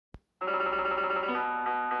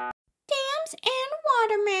dams and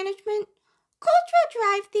water management. Cultural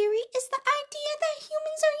drive theory is the idea that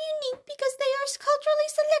humans are unique because they are culturally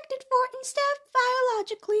selected for instead of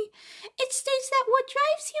biologically. It states that what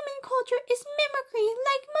drives human culture is mimicry,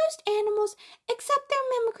 like most animals, except their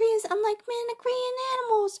mimicry is unlike mimicry in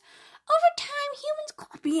animals. Over time, humans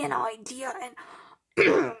copy an idea and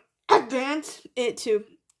advance it to...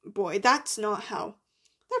 Boy, that's not how...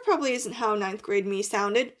 That probably isn't how ninth grade me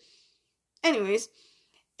sounded. Anyways,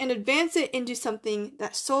 and advance it into something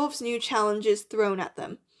that solves new challenges thrown at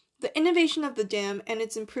them. The innovation of the dam and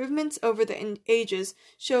its improvements over the ages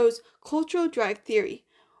shows cultural drive theory.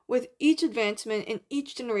 With each advancement in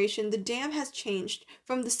each generation, the dam has changed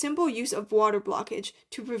from the simple use of water blockage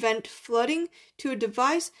to prevent flooding to a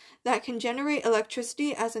device that can generate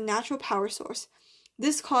electricity as a natural power source.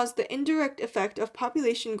 This caused the indirect effect of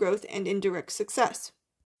population growth and indirect success.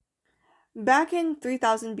 Back in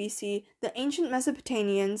 3000 BC, the ancient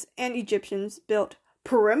Mesopotamians and Egyptians built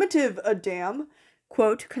primitive a dam,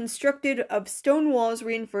 quote, constructed of stone walls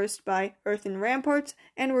reinforced by earthen ramparts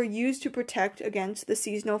and were used to protect against the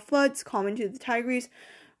seasonal floods common to the Tigris,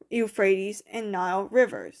 Euphrates, and Nile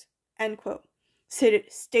rivers, end quote.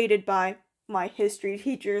 Stated by my history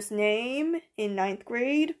teacher's name in ninth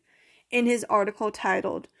grade in his article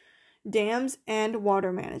titled Dams and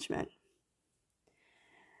Water Management.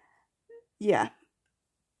 Yeah.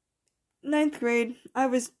 Ninth grade, I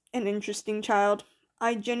was an interesting child.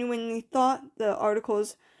 I genuinely thought the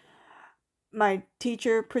articles my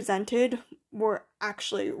teacher presented were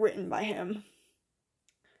actually written by him.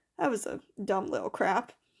 That was a dumb little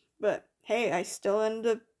crap. But hey, I still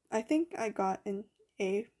ended up... I think I got an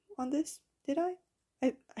A on this. Did I?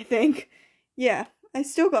 I think. Yeah, I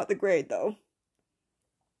still got the grade though.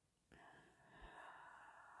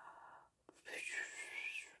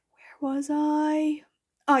 Was I?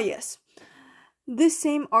 Ah, yes. This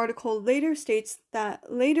same article later states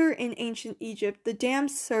that later in ancient Egypt, the dam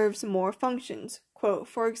serves more functions. Quote,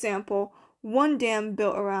 for example, one dam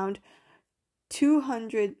built around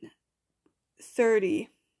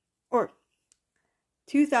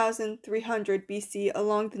 2300 BC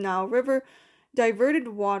along the Nile River diverted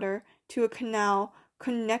water to a canal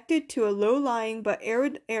connected to a low-lying but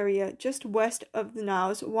arid area just west of the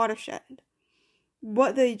Nile's watershed.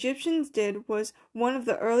 What the Egyptians did was one of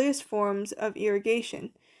the earliest forms of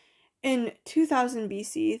irrigation. In 2000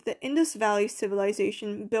 BC, the Indus Valley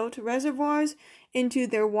Civilization built reservoirs into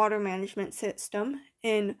their water management system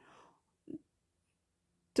in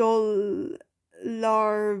Dolarvira.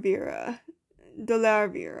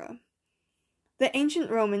 The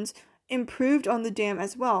ancient Romans improved on the dam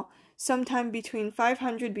as well, sometime between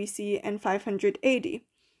 500 BC and 500 AD.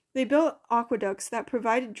 They built aqueducts that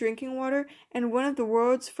provided drinking water and one of the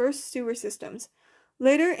world's first sewer systems.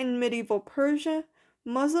 Later in medieval Persia,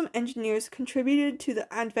 Muslim engineers contributed to the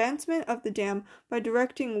advancement of the dam by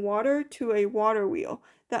directing water to a water wheel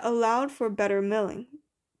that allowed for better milling.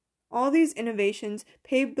 All these innovations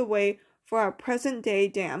paved the way for our present-day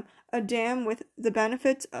dam, a dam with the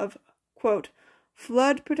benefits of, quote,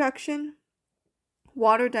 flood protection,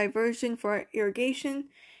 water diversion for irrigation,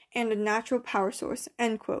 and a natural power source,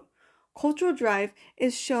 end quote. Cultural drive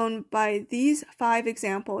is shown by these 5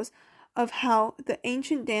 examples of how the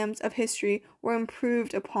ancient dams of history were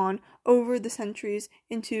improved upon over the centuries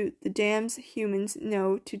into the dams humans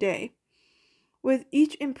know today. With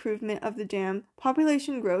each improvement of the dam,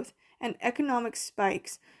 population growth and economic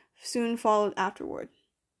spikes soon followed afterward.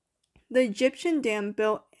 The Egyptian dam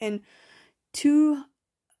built in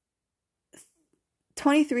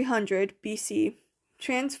 2300 BC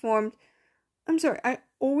transformed...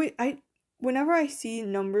 whenever I see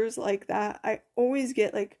numbers like that, I always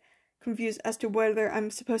get confused as to whether I'm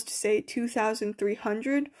supposed to say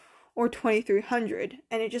 2300 or 2300,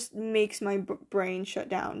 and it just makes my brain shut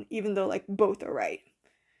down, even though both are right.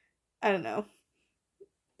 I don't know.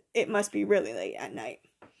 It must be really late at night.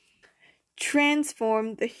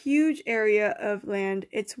 Transformed the huge area of land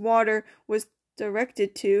its water was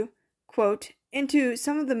directed to, quote, into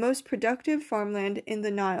some of the most productive farmland in the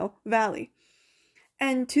Nile Valley.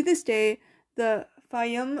 And to this day, the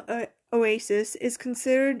Fayum oasis is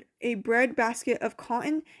considered a breadbasket of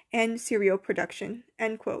cotton and cereal production,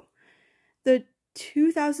 end quote. The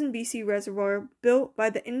 2000 BC reservoir built by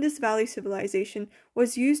the Indus Valley Civilization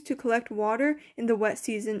was used to collect water in the wet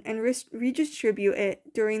season and redistribute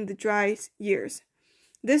it during the dry years.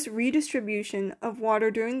 This redistribution of water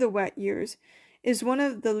during the wet years is one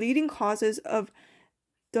of the leading causes of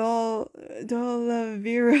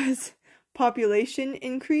Dolavira's population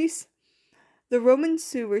increase. The Roman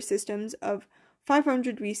sewer systems of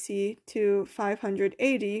 500 BC to 500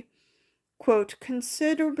 AD, quote,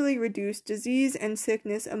 considerably reduced disease and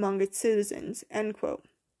sickness among its citizens, end quote.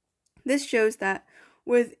 This shows that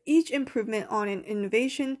with each improvement on an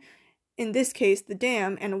innovation, in this case the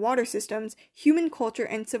dam and water systems, human culture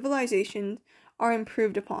and civilization are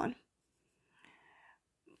improved upon.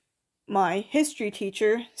 My history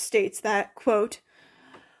teacher states that, quote,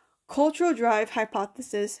 cultural drive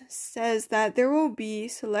hypothesis says that there will be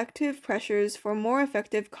selective pressures for more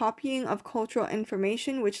effective copying of cultural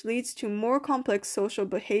information, which leads to more complex social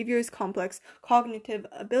behaviors, complex cognitive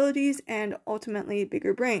abilities, and ultimately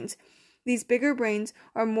bigger brains. These bigger brains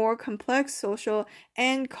are more complex social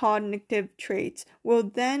and cognitive traits will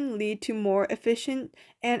then lead to more efficient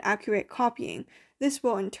and accurate copying. This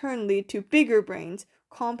will in turn lead to bigger brains,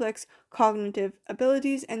 complex cognitive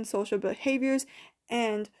abilities, and social behaviors,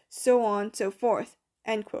 and so on, so forth,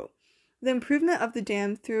 end quote. The improvement of the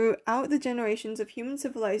dam throughout the generations of human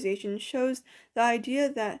civilization shows the idea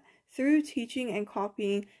that through teaching and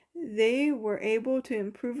copying, they were able to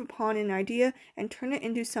improve upon an idea and turn it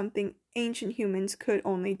into something ancient humans could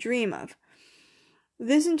only dream of.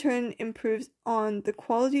 This in turn improves on the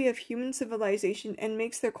quality of human civilization and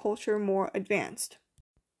makes their culture more advanced.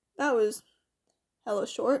 That was hella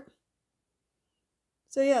short.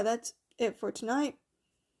 So yeah, that's it for tonight.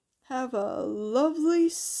 Have a lovely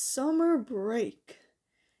summer break.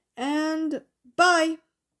 And bye!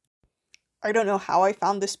 I don't know how I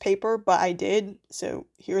found this paper, but I did, so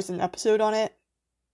here's an episode on it.